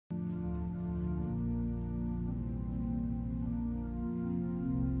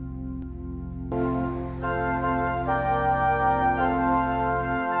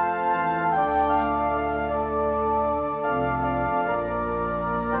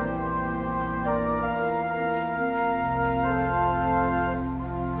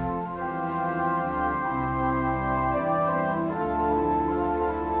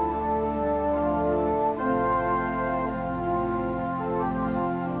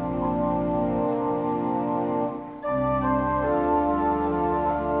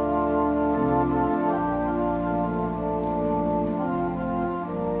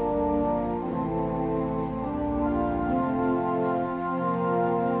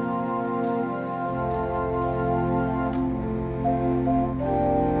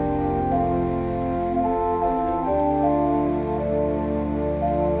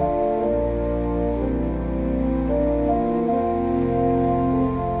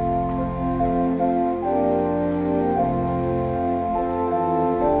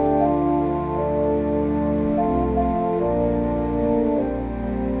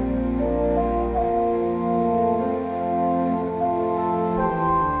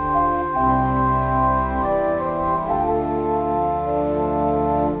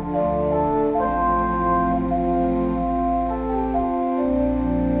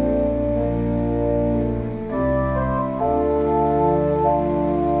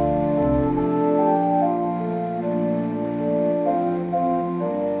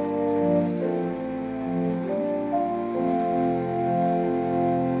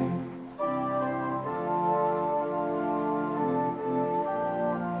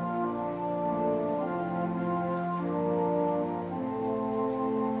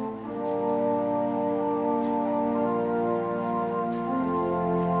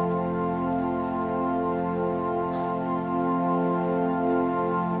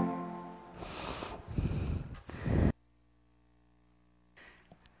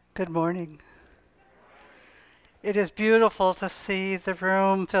Good morning. It is beautiful to see the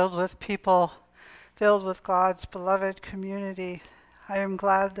room filled with people, filled with God's beloved community. I am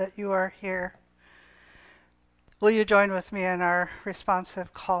glad that you are here. Will you join with me in our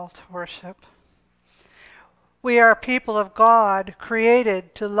responsive call to worship? We are people of God,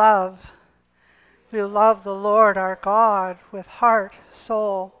 created to love. We love the Lord our God with heart,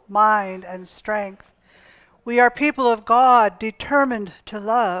 soul, mind, and strength. We are people of God, determined to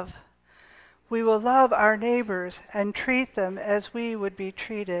love. We will love our neighbors and treat them as we would be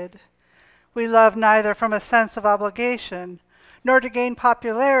treated. We love neither from a sense of obligation, nor to gain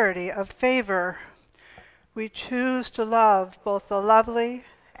popularity of favor. We choose to love both the lovely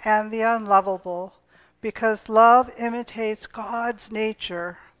and the unlovable, because love imitates God's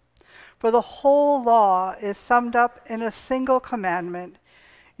nature. For the whole law is summed up in a single commandment: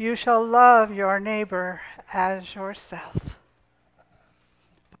 you shall love your neighbor as yourself.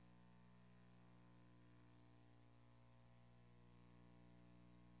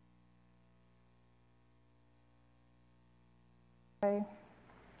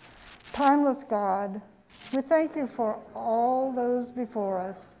 Timeless God, we thank you for all those before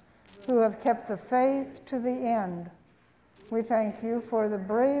us who have kept the faith to the end. We thank you for the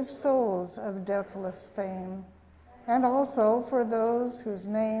brave souls of deathless fame, and also for those whose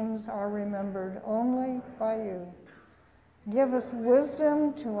names are remembered only by you. Give us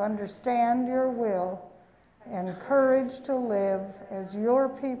wisdom to understand your will and courage to live as your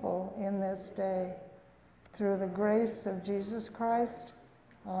people in this day. Through the grace of Jesus Christ,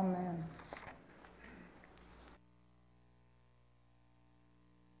 amen.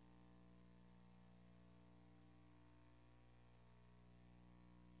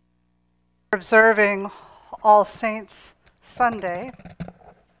 Observing All Saints Sunday.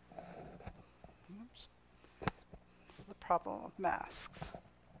 Oops. This is the problem of masks.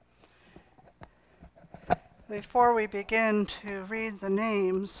 Before we begin to read the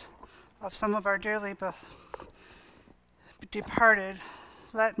names of some of our dearly departed,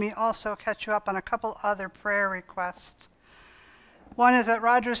 let me also catch you up on a couple other prayer requests. One is that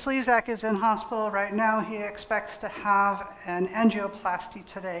Roger Slezak is in hospital right now. He expects to have an angioplasty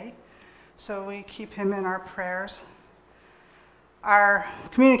today, so we keep him in our prayers. Our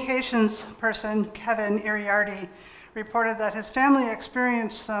communications person, Kevin Iriardi, reported that his family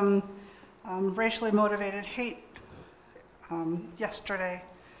experienced some racially motivated hate yesterday,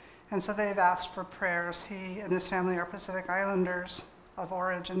 and so they've asked for prayers. He and his family are Pacific Islanders of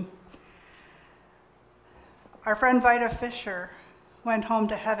origin. Our friend Vida Fisher went home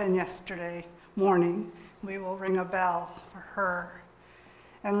to heaven yesterday morning. We will ring a bell for her.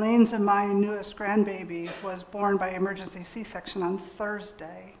 And Lane's and my newest grandbaby was born by emergency C-section on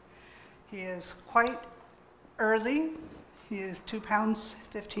Thursday. He is quite early. He is 2 pounds,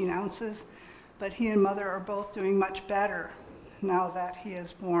 15 ounces, but he and mother are both doing much better now that he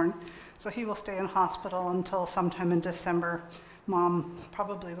is born. So he will stay in hospital until sometime in December. Mom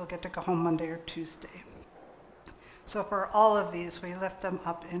probably will get to go home Monday or Tuesday. So for all of these, we lift them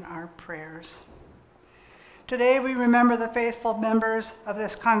up in our prayers. Today we remember the faithful members of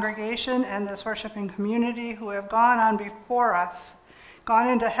this congregation and this worshiping community who have gone on before us, gone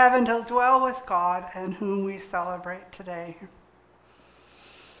into heaven to dwell with God, and whom we celebrate today.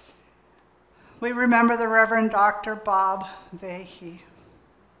 We remember the Reverend Dr. Bob Vahey.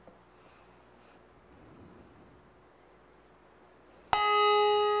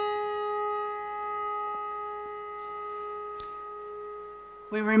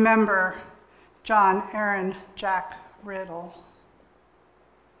 We remember John Aaron Jack Riddle.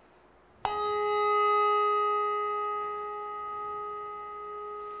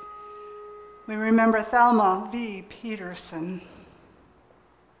 We remember Thelma V. Peterson.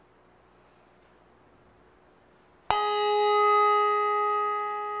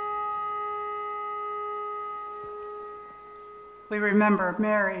 We remember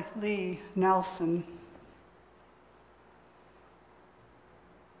Mary Lee Nelson.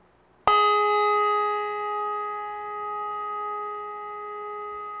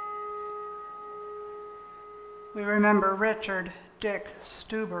 We remember Richard Dick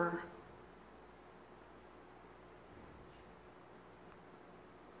Stuber.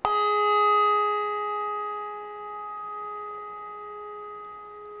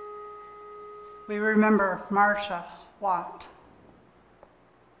 We remember Marcia Watt.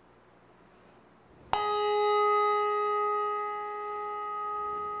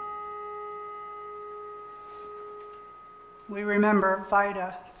 We remember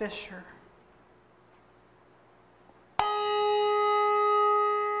Vida Fisher.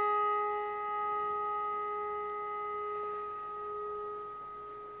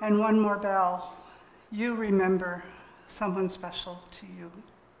 And one more bell. You remember someone special to you.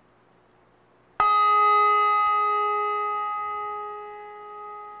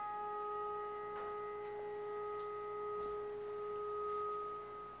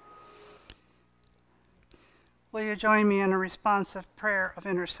 Will you join me in a responsive prayer of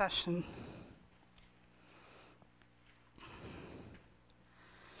intercession?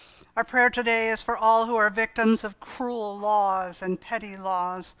 Our prayer today is for all who are victims of cruel laws and petty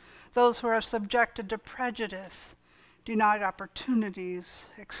laws, those who are subjected to prejudice, denied opportunities,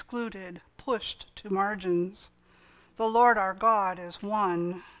 excluded, pushed to margins. The Lord our God is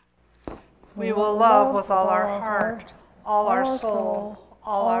one. We will love with all our heart, all our soul,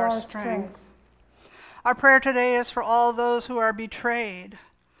 all our strength. Our prayer today is for all those who are betrayed,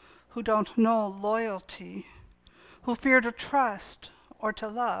 who don't know loyalty, who fear to trust or to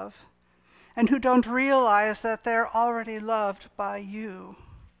love, and who don't realize that they're already loved by you.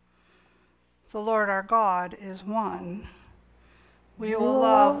 The Lord our God is one. We will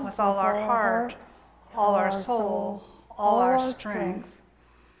love with all our heart, all our soul, all our strength.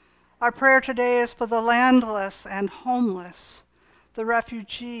 Our prayer today is for the landless and homeless, the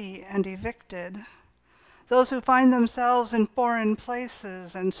refugee and evicted, those who find themselves in foreign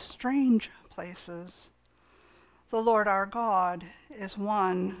places and strange places. The Lord our God is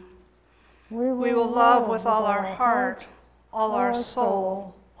one. We will love with all our heart, all our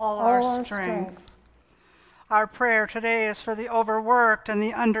soul, all our strength. Our prayer today is for the overworked and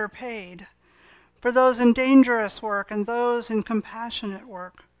the underpaid, for those in dangerous work and those in compassionate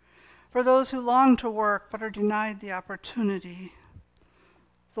work, for those who long to work but are denied the opportunity.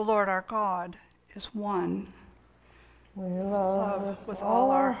 The Lord our God is one. We love with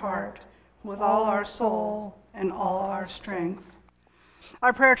all our heart, with all our soul, and all our strength.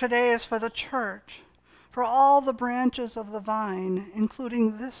 Our prayer today is for the church, for all the branches of the vine,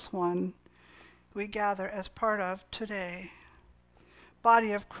 including this one we gather as part of today.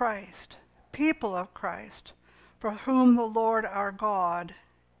 Body of Christ, people of Christ, for whom the Lord our God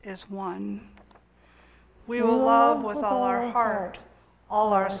is one. We will love with all our heart,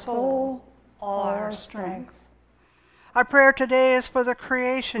 all our soul, all our strength. Our prayer today is for the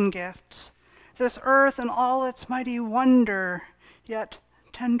creation gifts, this earth and all its mighty wonder, yet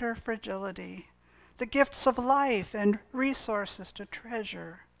tender fragility, the gifts of life and resources to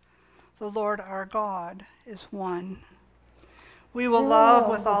treasure. The Lord our God is one. We will love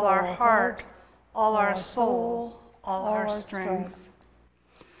with all our heart, all our soul, all our strength.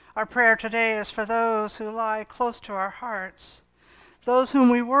 Our prayer today is for those who lie close to our hearts, those whom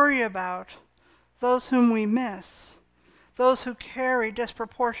we worry about, those whom we miss, those who carry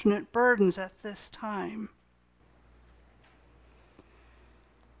disproportionate burdens at this time.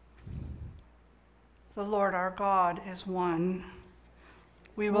 The Lord our God is one.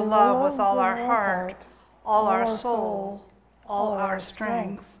 We will love with all our heart, all our soul, all our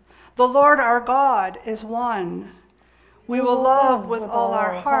strength. The Lord our God is one. We will love with all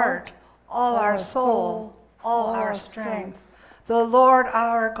our heart, all our soul, all our strength. The Lord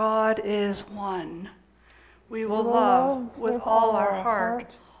our God is one. We will love with all our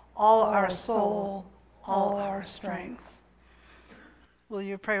heart, all our soul, all our strength. Will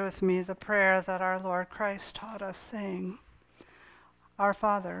you pray with me the prayer that our Lord Christ taught us, saying, Our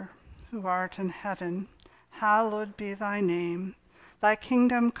Father, who art in heaven, hallowed be thy name. Thy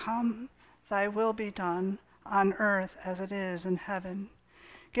kingdom come, thy will be done, on earth as it is in heaven.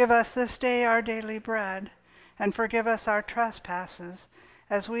 Give us this day our daily bread, and forgive us our trespasses,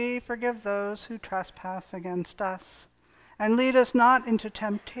 as we forgive those who trespass against us. And lead us not into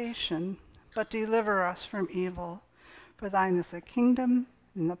temptation, but deliver us from evil. For thine is the kingdom,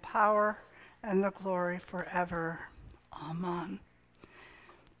 and the power, and the glory forever. Amen.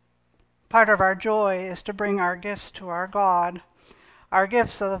 Part of our joy is to bring our gifts to our God. Our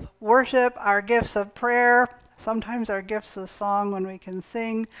gifts of worship, our gifts of prayer, sometimes our gifts of song when we can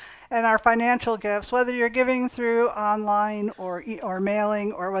sing, and our financial gifts, whether you're giving through online or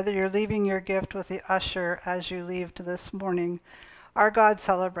mailing, or whether you're leaving your gift with the usher as you leave this morning. Our God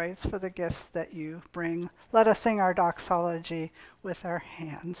celebrates for the gifts that you bring. Let us sing our doxology with our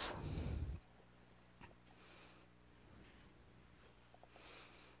hands.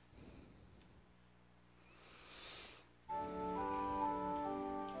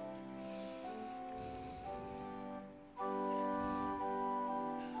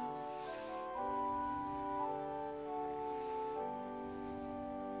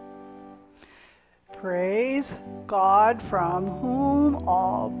 Praise God, from whom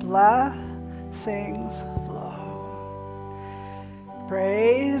all blessings flow.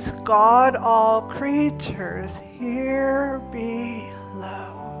 Praise God, all creatures here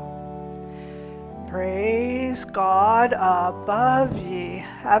below. Praise God above ye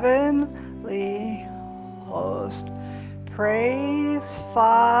heavenly host. Praise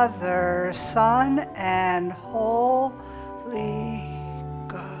Father, Son, and Holy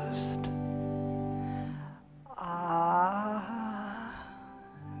Ghost. Amen.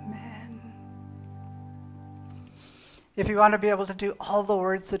 If you want to be able to do all the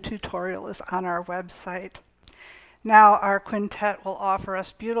words, the tutorial is on our website. Now our quintet will offer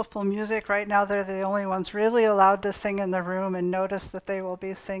us beautiful music. Right now they're the only ones really allowed to sing in the room, and notice that they will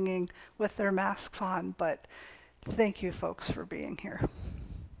be singing with their masks on, but thank you folks for being here.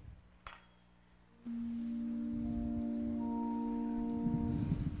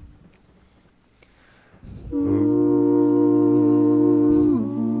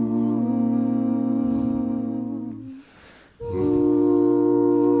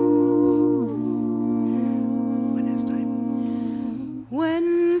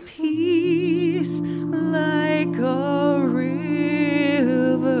 When peace like a river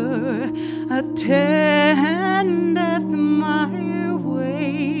attendeth my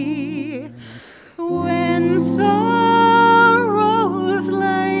way, when sorrows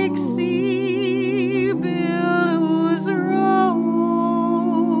like sea billows roll,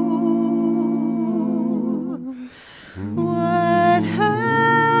 whatever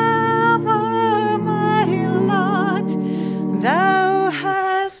my lot, thou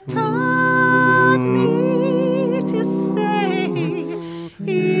hast taught me to say,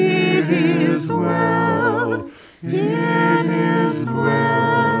 it is well, it is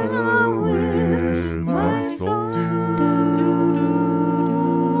well with my soul.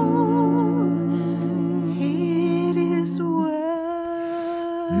 It is well,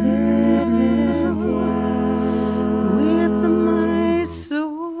 with my soul.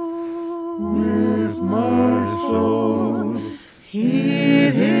 With my soul.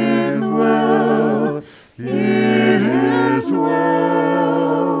 It is well, it is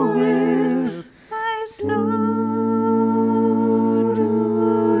well with my soul.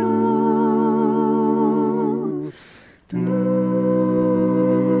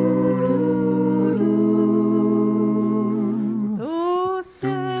 Though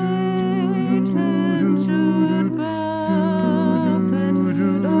Satan should buffet,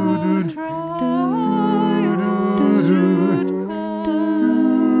 though trials should come,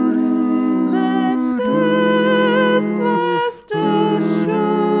 let this blessed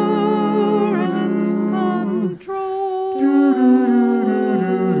assurance control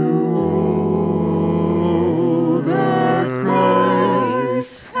that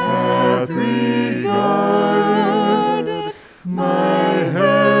Christ hath regarded my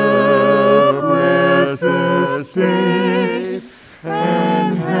helpless estate,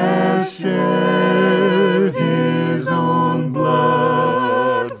 and has shed his own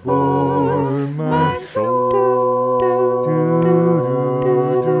blood for my soul.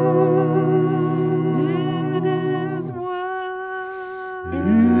 It is well, it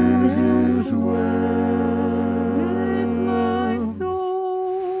is well with my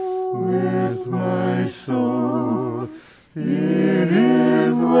soul, with my soul. It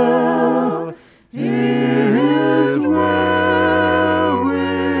is well, it is well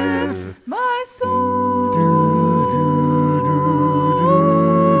with my soul.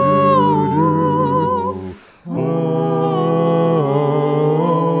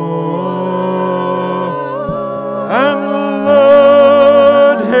 And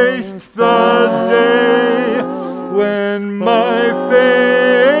Lord, haste the day when my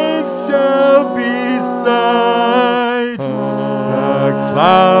faith shall be sight. The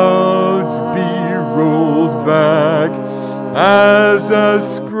clouds be rolled back as a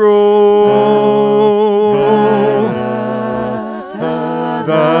scroll.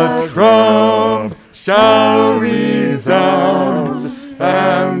 The trump shall resound,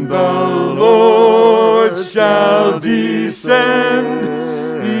 and the Lord shall descend.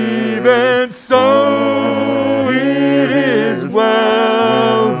 Even so, it is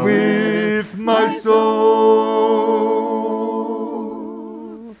well with my soul.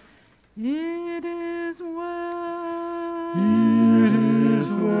 It is well, It is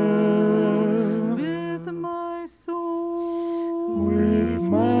well with my soul, with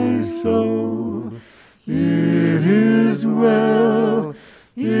my soul. It is well,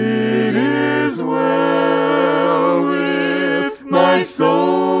 it is well with my soul.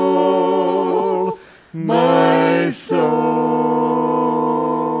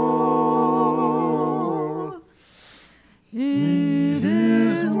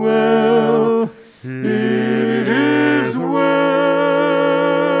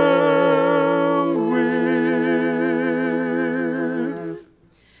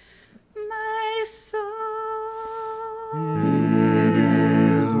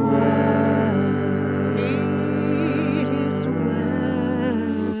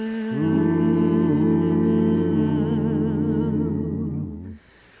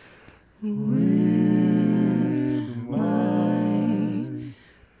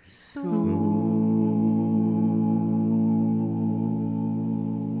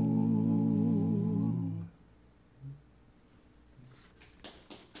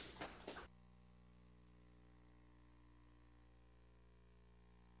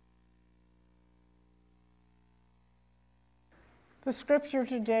 The scripture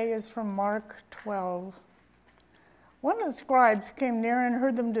today is from Mark 12. One of the scribes came near and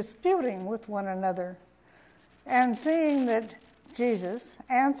heard them disputing with one another. And seeing that Jesus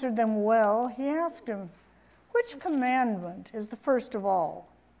answered them well, he asked him, "Which commandment is the first of all?"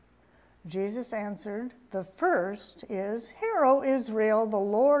 Jesus answered, "The first is, 'Hear, O Israel, the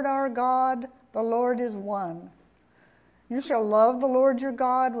Lord our God, the Lord is one. You shall love the Lord your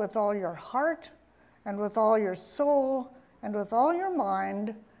God with all your heart, and with all your soul, and with all your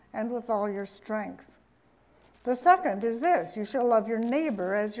mind, and with all your strength. The second is this, you shall love your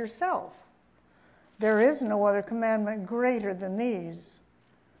neighbor as yourself. There is no other commandment greater than these."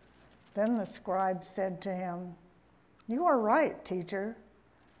 Then the scribe said to him, "You are right, teacher.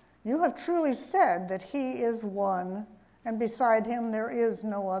 You have truly said that he is one, and beside him there is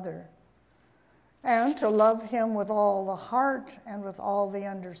no other. And to love him with all the heart, and with all the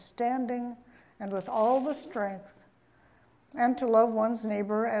understanding, and with all the strength, and to love one's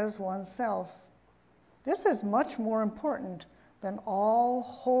neighbor as oneself. This is much more important than all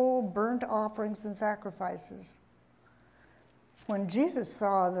whole burnt offerings and sacrifices." When Jesus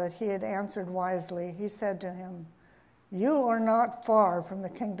saw that he had answered wisely, he said to him, "You are not far from the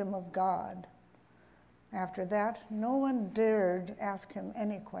kingdom of God." After that, no one dared ask him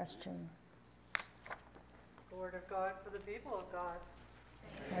any question. The word of God for the people of God.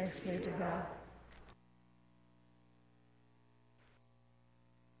 Thanks be to God.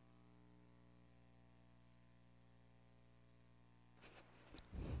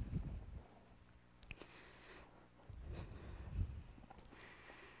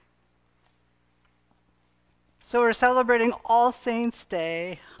 So we're celebrating All Saints'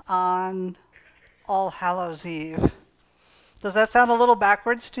 Day on All Hallows' Eve. Does that sound a little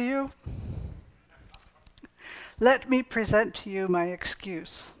backwards to you? Let me present to you my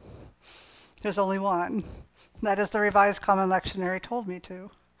excuse. There's only one. That is the Revised Common Lectionary told me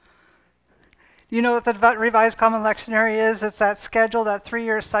to. You know what the Revised Common Lectionary is? It's that schedule, that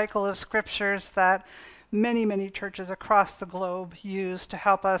 3-year cycle of scriptures that many, many churches across the globe use to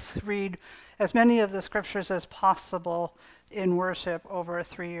help us read as many of the scriptures as possible in worship over a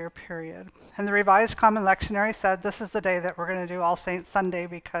 3-year period. And the Revised Common Lectionary said this is the day that we're going to do All Saints Sunday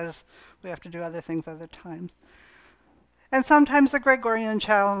because we have to do other things other times. And sometimes the Gregorian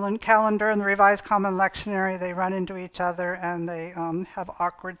calendar and the Revised Common Lectionary, they run into each other and they have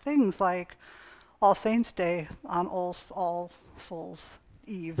awkward things like All Saints' Day on All Souls'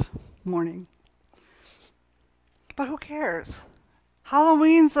 Eve morning. But who cares?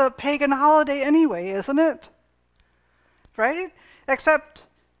 Halloween's a pagan holiday anyway, isn't it? Right? Except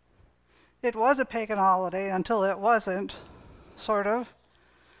it was a pagan holiday until it wasn't, sort of.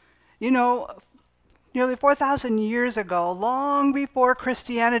 You know, nearly 4,000 years ago, long before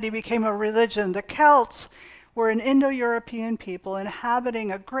Christianity became a religion, the Celts were an Indo-European people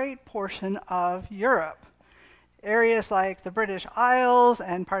inhabiting a great portion of Europe. Areas like the British Isles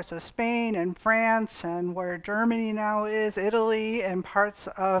and parts of Spain and France and where Germany now is, Italy, and parts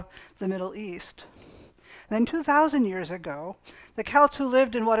of the Middle East. And then 2,000 years ago, the Celts who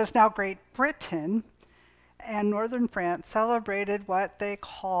lived in what is now Great Britain and northern France celebrated what they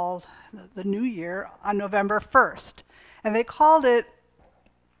called the New Year on November 1st. And they called it,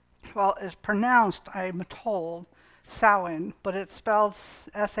 well, it's pronounced, I'm told, Samhain, but it's spelled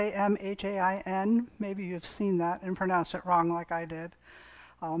Samhain. Maybe you've seen that and pronounced it wrong like I did.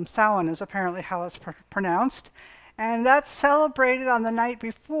 Samhain is apparently how it's pronounced. And that's celebrated on the night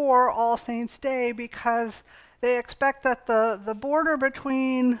before All Saints' Day because they expect that the border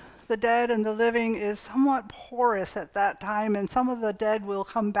between the dead and the living is somewhat porous at that time, and some of the dead will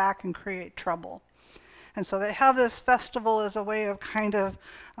come back and create trouble. And so they have this festival as a way of kind of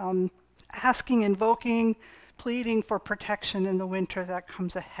asking, invoking, pleading for protection in the winter that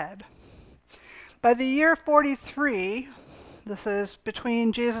comes ahead. By the year 43, this is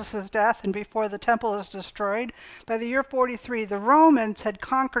between Jesus' death and before the temple is destroyed, by the year 43, the Romans had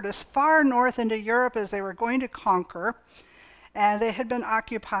conquered as far north into Europe as they were going to conquer, and they had been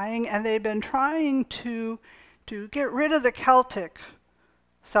occupying, and they'd been trying to get rid of the Celtic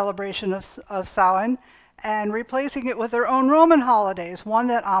celebration of Samhain and replacing it with their own Roman holidays, one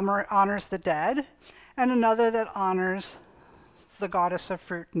that honors the dead, and another that honors the goddess of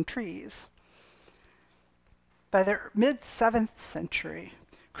fruit and trees. By the mid-7th century,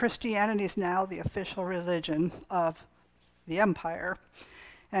 Christianity is now the official religion of the empire.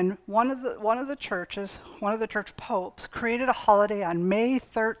 And one of the church popes created a holiday on May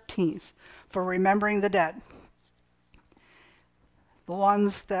 13th for remembering the dead, the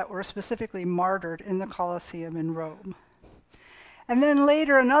ones that were specifically martyred in the Colosseum in Rome. And then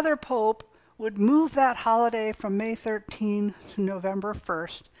later, another pope would move that holiday from May 13 to November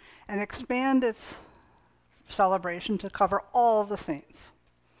 1st and expand its celebration to cover all the saints.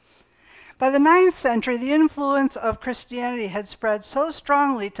 By the 9th century, the influence of Christianity had spread so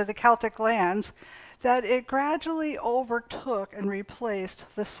strongly to the Celtic lands that it gradually overtook and replaced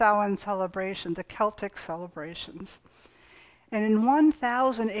the Samhain celebration, the Celtic celebrations. And in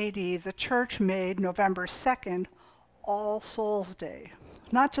 1000 AD, the church made November 2nd All Souls Day.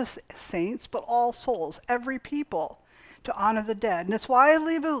 Not just saints, but all souls, every people, to honor the dead. And it's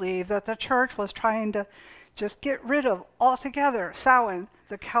widely believed that the church was trying to just get rid of altogether Samhain,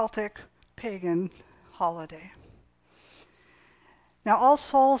 the Celtic pagan holiday. Now, All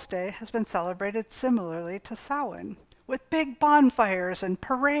Souls Day has been celebrated similarly to Samhain, with big bonfires and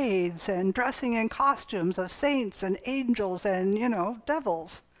parades and dressing in costumes of saints and angels and,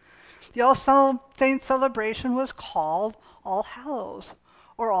 devils. The All Saints celebration was called All Hallows,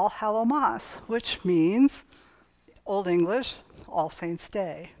 or All Hallowmas, which means, Old English, All Saints'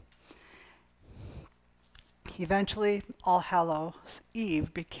 Day. Eventually, All Hallows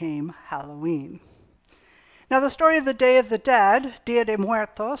Eve became Halloween. Now, the story of the Day of the Dead, Dia de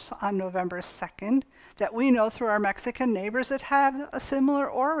Muertos, on November 2nd, that we know through our Mexican neighbors, it had a similar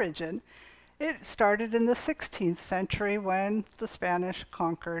origin. It started in the 16th century when the Spanish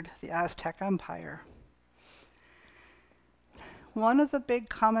conquered the Aztec Empire. One of the big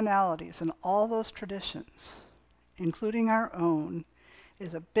commonalities in all those traditions, including our own,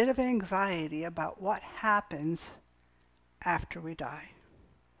 is a bit of anxiety about what happens after we die.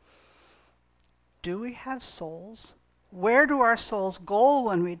 Do we have souls? Where do our souls go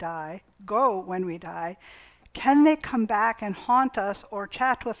when we die? Can they come back and haunt us or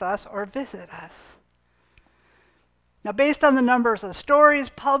chat with us or visit us? Now, based on the numbers of stories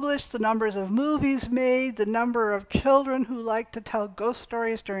published, the numbers of movies made, the number of children who like to tell ghost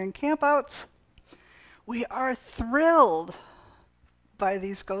stories during campouts, we are thrilled by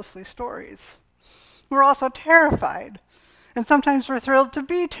these ghostly stories. We're also terrified, and sometimes we're thrilled to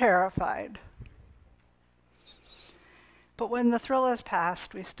be terrified. But when the thrill has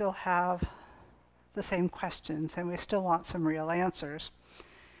passed, we still have the same questions, and we still want some real answers.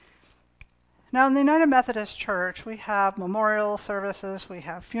 Now, in the United Methodist Church, we have memorial services, we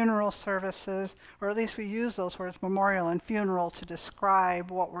have funeral services, or at least we use those words, memorial and funeral, to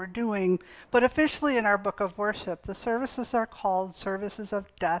describe what we're doing. But officially in our book of worship, the services are called services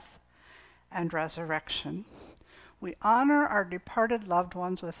of death and resurrection. We honor our departed loved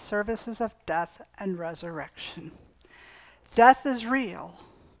ones with services of death and resurrection. Death is real.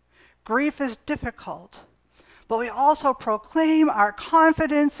 Grief is difficult. But we also proclaim our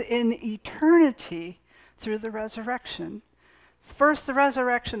confidence in eternity through the resurrection. First, the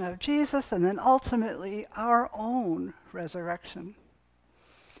resurrection of Jesus, and then ultimately our own resurrection.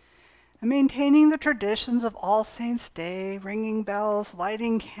 And maintaining the traditions of All Saints' Day, ringing bells,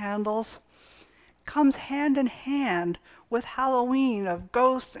 lighting candles, comes hand in hand with Halloween of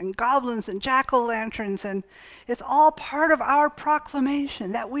ghosts and goblins and jack-o'-lanterns, and it's all part of our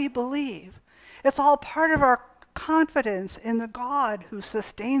proclamation that we believe. It's all part of our confidence in the God who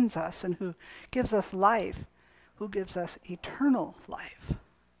sustains us and who gives us life, who gives us eternal life.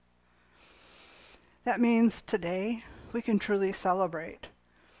 That means today we can truly celebrate.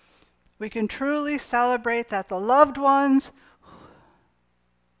 We can truly celebrate that the loved ones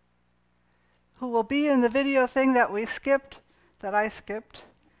who will be in the video thing that we skipped, that I skipped,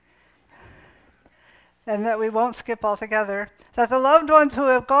 and that we won't skip altogether, that the loved ones who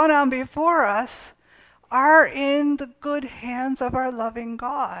have gone on before us are in the good hands of our loving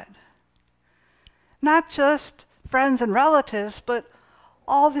God. Not just friends and relatives, but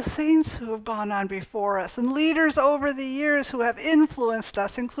all the saints who have gone on before us, and leaders over the years who have influenced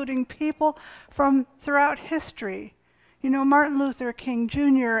us, including people from throughout history. Martin Luther King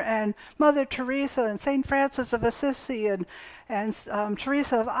Jr. and Mother Teresa and St. Francis of Assisi and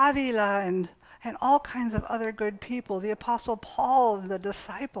Teresa of Avila and all kinds of other good people, the Apostle Paul and the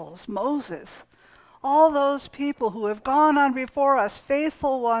disciples, Moses. All those people who have gone on before us,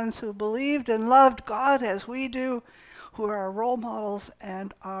 faithful ones who believed and loved God as we do, who are our role models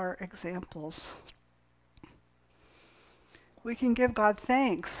and our examples. We can give God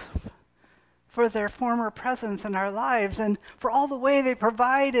thanks for their former presence in our lives and for all the way they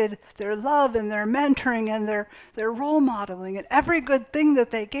provided their love and their mentoring and their role modeling and every good thing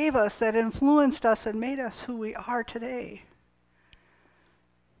that they gave us that influenced us and made us who we are today.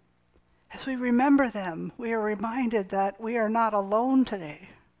 As we remember them, we are reminded that we are not alone today.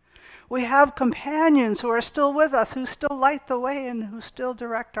 We have companions who are still with us, who still light the way and who still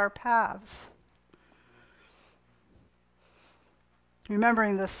direct our paths.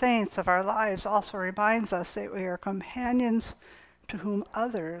 Remembering the saints of our lives also reminds us that we are companions to whom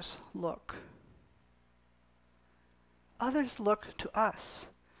others look. Others look to us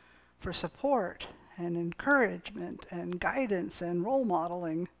for support and encouragement and guidance and role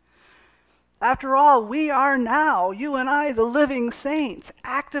modeling. After all, we are now, you and I, the living saints,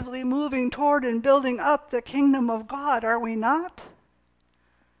 actively moving toward and building up the kingdom of God, are we not?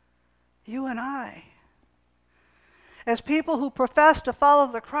 You and I. As people who profess to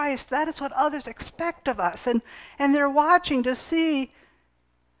follow the Christ, that is what others expect of us, and they're watching to see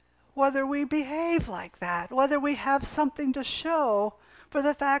whether we behave like that, whether we have something to show for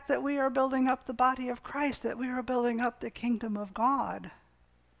the fact that we are building up the body of Christ, that we are building up the kingdom of God.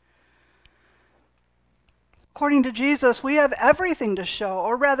 According to Jesus, we have everything to show,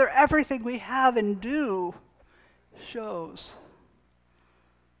 or rather everything we have and do shows.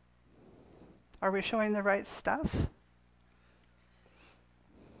 Are we showing the right stuff?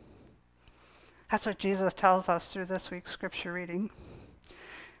 That's what Jesus tells us through this week's scripture reading.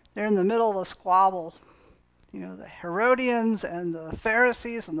 They're in the middle of a squabble. The Herodians and the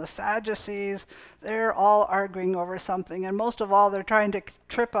Pharisees and the Sadducees, they're all arguing over something. And most of all, they're trying to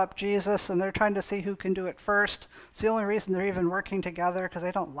trip up Jesus, and they're trying to see who can do it first. It's the only reason they're even working together, because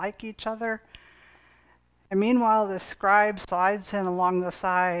they don't like each other. And meanwhile, this scribe slides in along the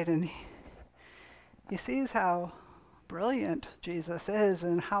side, and he sees how brilliant Jesus is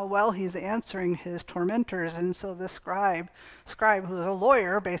and how well he's answering his tormentors. And so this scribe who is a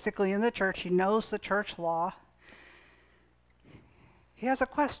lawyer basically in the church, he knows the church law. He has a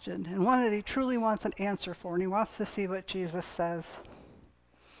question, and one that he truly wants an answer for, and he wants to see what Jesus says.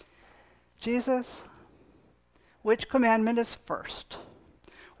 Jesus, which commandment is first?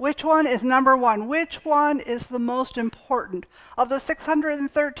 Which one is number one? Which one is the most important of the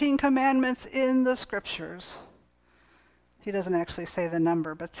 613 commandments in the scriptures? He doesn't actually say the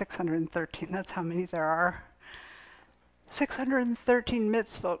number, but 613, that's how many there are. 613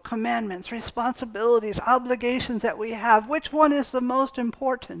 mitzvot, commandments, responsibilities, obligations that we have. Which one is the most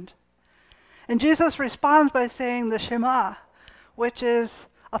important? And Jesus responds by saying the Shema, which is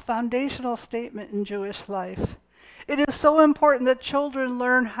a foundational statement in Jewish life. It is so important that children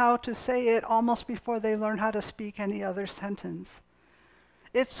learn how to say it almost before they learn how to speak any other sentence.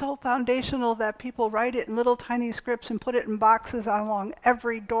 It's so foundational that people write it in little tiny scripts and put it in boxes along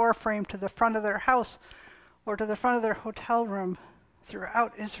every door frame to the front of their house or to the front of their hotel room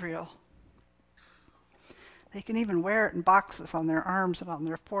throughout Israel. They can even wear it in boxes on their arms and on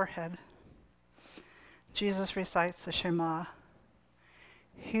their forehead. Jesus recites the Shema.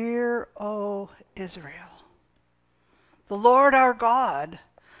 Hear, O Israel, the Lord our God,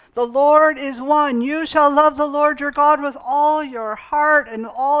 the Lord is one. You shall love the Lord your God with all your heart and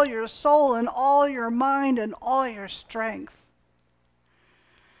all your soul and all your mind and all your strength.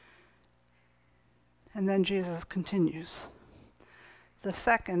 And then Jesus continues. The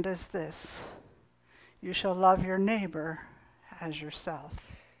second is this: you shall love your neighbor as yourself.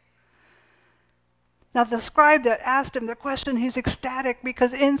 Now the scribe that asked him the question, he's ecstatic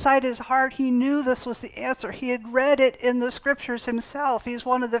because inside his heart he knew this was the answer. He had read it in the scriptures himself. He's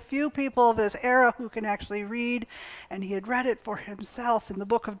one of the few people of his era who can actually read, and he had read it for himself in the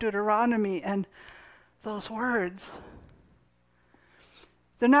book of Deuteronomy. And those words,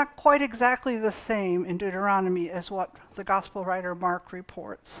 they're not quite exactly the same in Deuteronomy as what the gospel writer Mark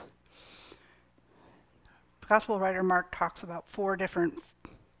reports. The gospel writer Mark talks about 4 different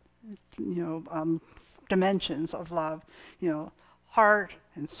dimensions of love, heart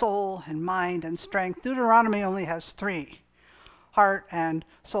and soul and mind and strength. Deuteronomy only has 3, heart and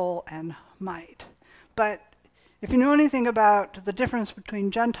soul and might. But if you know anything about the difference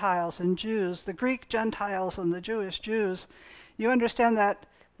between Gentiles and Jews, the Greek Gentiles and the Jewish Jews, you understand that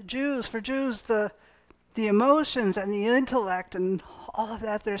for Jews, the emotions and the intellect and all of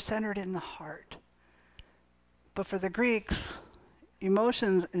that, they're centered in the heart. But for the Greeks,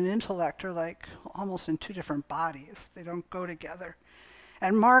 emotions and intellect are like almost in 2 different bodies. They don't go together.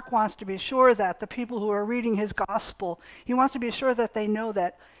 And Mark wants to be sure that the people who are reading his gospel, he wants to be sure that they know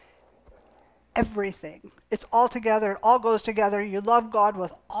that everything, it's all together, it all goes together. You love God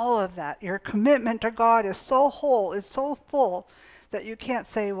with all of that. Your commitment to God is so whole, it's so full, that you can't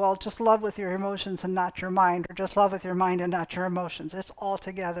say, well, just love with your emotions and not your mind, or just love with your mind and not your emotions. It's all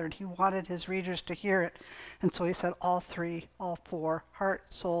together, and he wanted his readers to hear it. And so he said all 3, all 4, heart,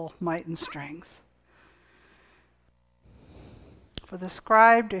 soul, might, and strength. For the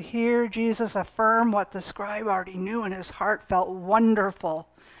scribe to hear Jesus affirm what the scribe already knew in his heart felt wonderful.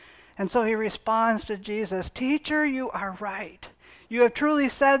 And so he responds to Jesus, "Teacher, you are right. You have truly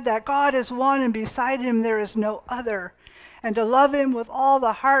said that God is one and beside him there is no other. and to love him with all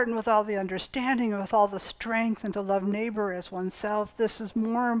the heart and with all the understanding and with all the strength, and to love neighbor as oneself. This is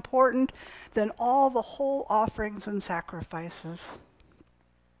more important than all the whole offerings and sacrifices.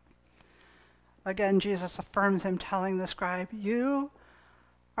 Again, Jesus affirms him, telling the scribe, you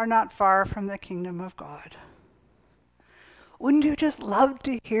are not far from the kingdom of God. Wouldn't you just love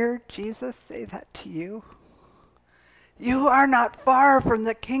to hear Jesus say that to you? You are not far from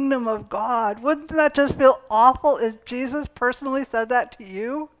the kingdom of God. Wouldn't that just feel awful if Jesus personally said that to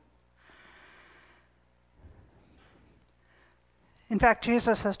you? In fact,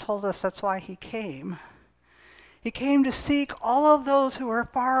 Jesus has told us that's why he came. He came to seek all of those who are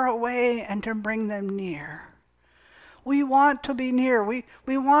far away and to bring them near. We want to be near. We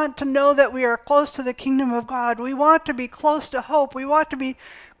want to know that we are close to the kingdom of God. We want to be close to hope. We want to be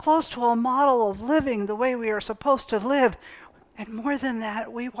close to a model of living the way we are supposed to live. And more than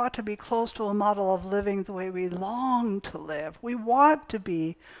that, we want to be close to a model of living the way we long to live. We want to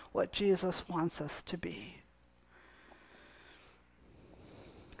be what Jesus wants us to be.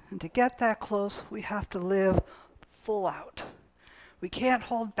 And to get that close, we have to live full out. We can't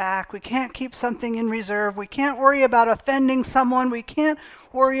hold back. We can't keep something in reserve. We can't worry about offending someone. We can't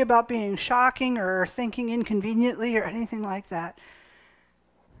worry about being shocking or thinking inconveniently or anything like that.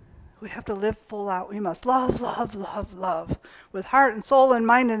 We have to live full out. We must love, love, love, love with heart and soul and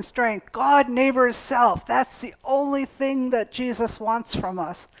mind and strength. God, neighbor, self. That's the only thing that Jesus wants from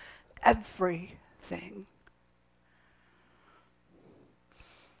us. Everything.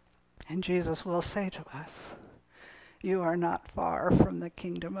 And Jesus will say to us, you are not far from the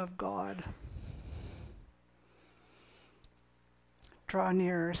kingdom of God. Draw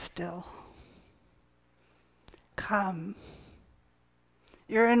nearer still. Come.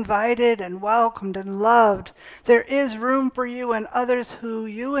 You're invited and welcomed and loved. There is room for you and others who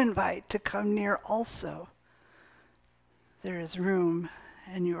you invite to come near also. There is room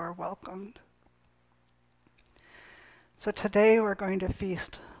and you are welcomed. So today we're going to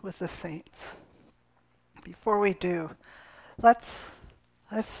feast with the saints. Before we do, let's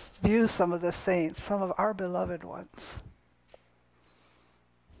view some of the saints, some of our beloved ones.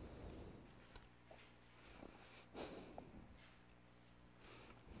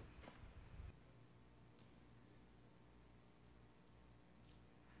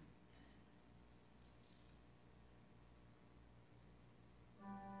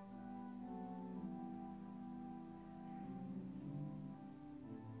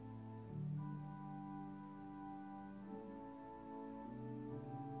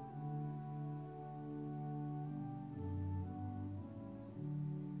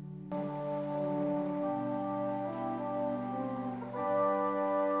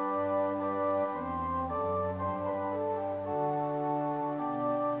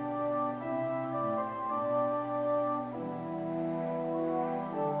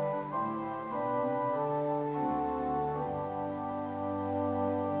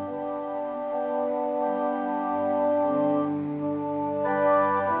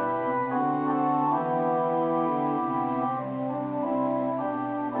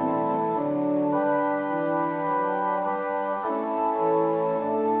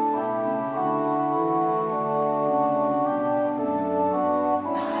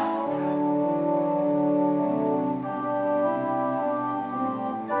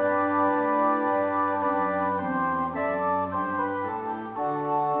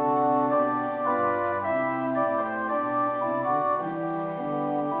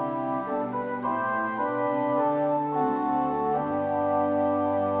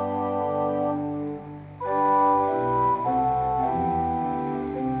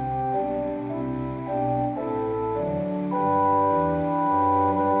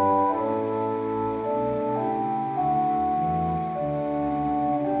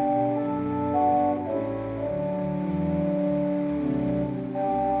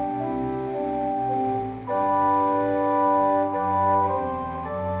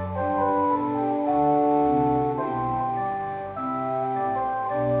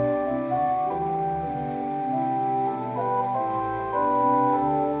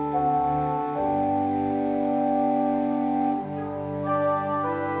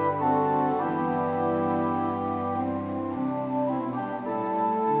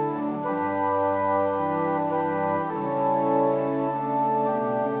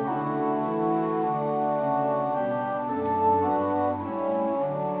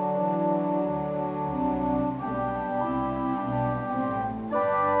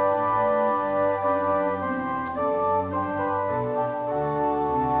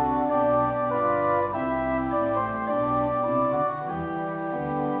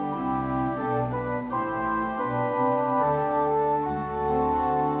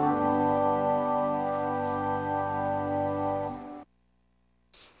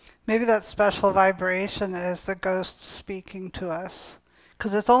 Maybe that special vibration is the ghost speaking to us.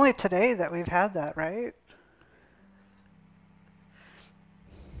 Because it's only today that we've had that, right?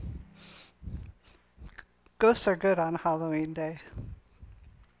 Ghosts are good on Halloween Day.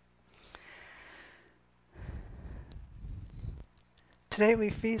 Today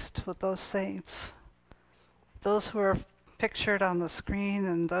we feast with those saints, those who are pictured on the screen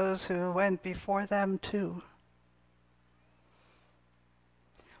and those who went before them too.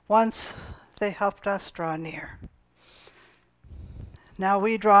 Once they helped us draw near. Now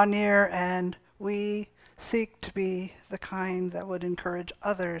we draw near and we seek to be the kind that would encourage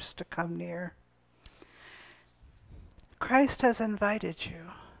others to come near. Christ has invited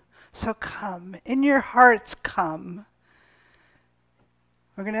you, so come. In your hearts, come.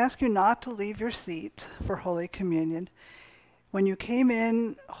 We're going to ask you not to leave your seat for Holy Communion. When you came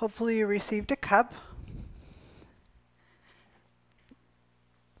in, hopefully you received a cup.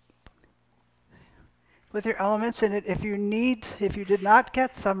 With your elements in it. If you did not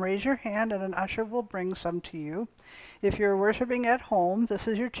get some, raise your hand and an usher will bring some to you. If you're worshiping at home, this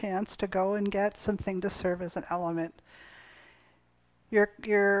is your chance to go and get something to serve as an element.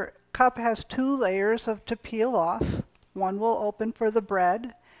 Your cup has 2 layers to peel off. One will open for the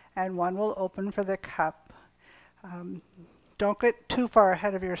bread and one will open for the cup. Don't get too far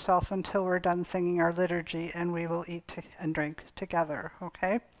ahead of yourself until we're done singing our liturgy and we will eat and drink together,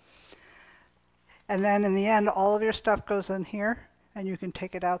 okay? And then in the end, all of your stuff goes in here and you can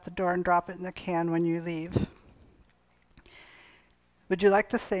take it out the door and drop it in the can when you leave. Would you like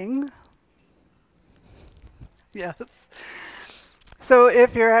to sing? Yes. So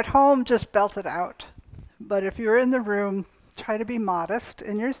if you're at home, just belt it out. But if you're in the room, try to be modest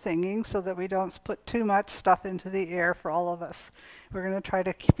in your singing so that we don't put too much stuff into the air for all of us. We're going to try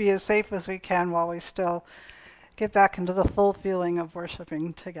to be as safe as we can while we still get back into the full feeling of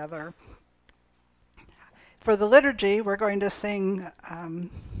worshiping together. For the liturgy, we're going to sing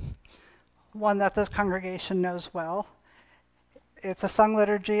one that this congregation knows well. It's a sung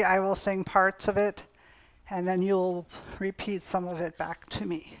liturgy. I will sing parts of it, and then you'll repeat some of it back to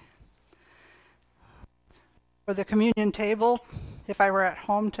me. For the communion table, if I were at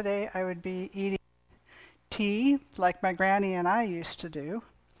home today, I would be eating tea like my granny and I used to do,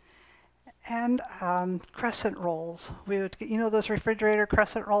 and crescent rolls. We would, those refrigerator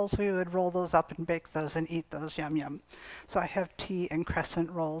crescent rolls, we would roll those up and bake those and eat those, yum yum. So I have tea and crescent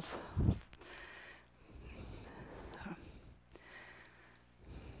rolls.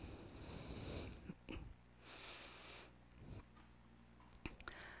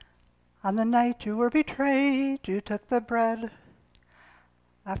 On the night you were betrayed, you took the bread.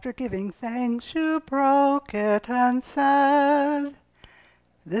 After giving thanks, you broke it and said,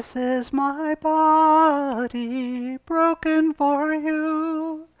 "This is my body broken for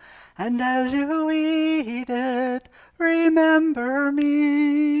you, and as you eat it, remember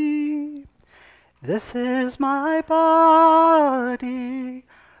me. This is my body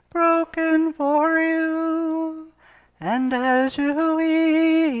broken for you, and as you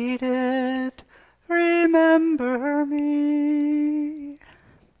eat it, remember me."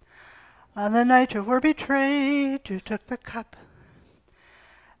 On the night you were betrayed, you took the cup.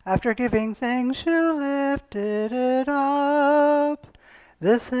 After giving thanks, you lifted it up.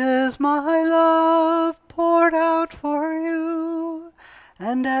 "This is my love poured out for you,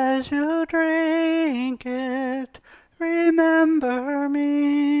 and as you drink it, remember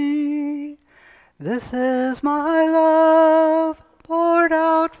me. This is my love poured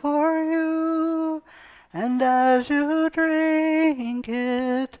out for you, and as you drink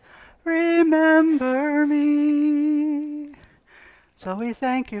it, remember me." So we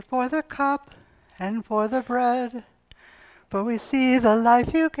thank you for the cup and for the bread, for we see the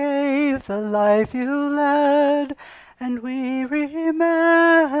life you gave, the life you led, and we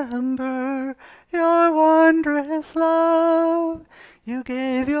remember your wondrous love. You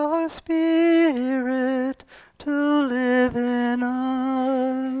gave your Spirit to live in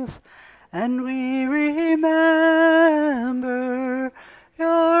us, and we remember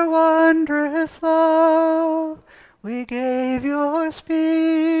your wondrous love. We gave your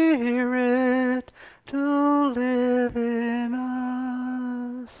Spirit to live in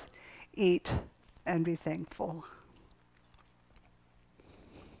us. Eat and be thankful.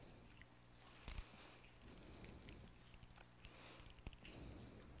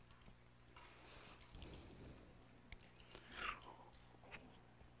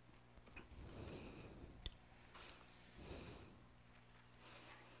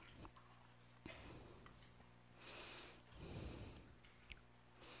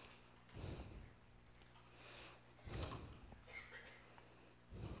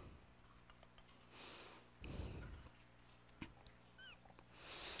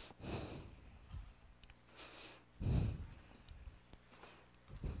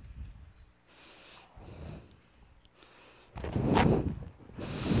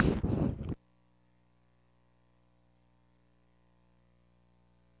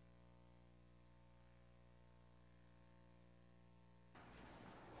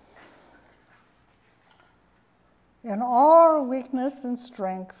 In all our weakness and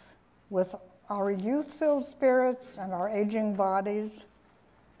strength, with our youth-filled spirits and our aging bodies,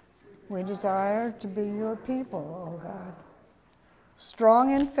 we desire to be your people, O God.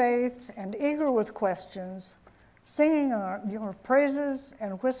 Strong in faith and eager with questions, singing your praises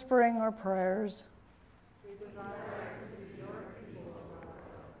and whispering our prayers. We desire to be your people, O God.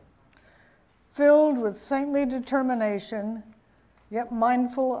 Filled with saintly determination, yet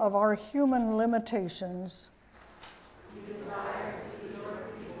mindful of our human limitations. We desire to be your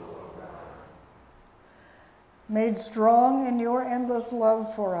people, O God. Made strong in your endless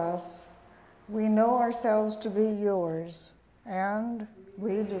love for us, we know ourselves to be yours, and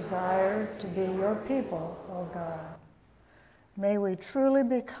we desire to be your people, O God. May we truly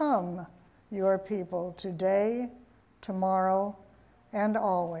become your people today, tomorrow, and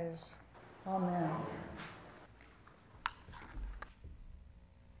always. Amen.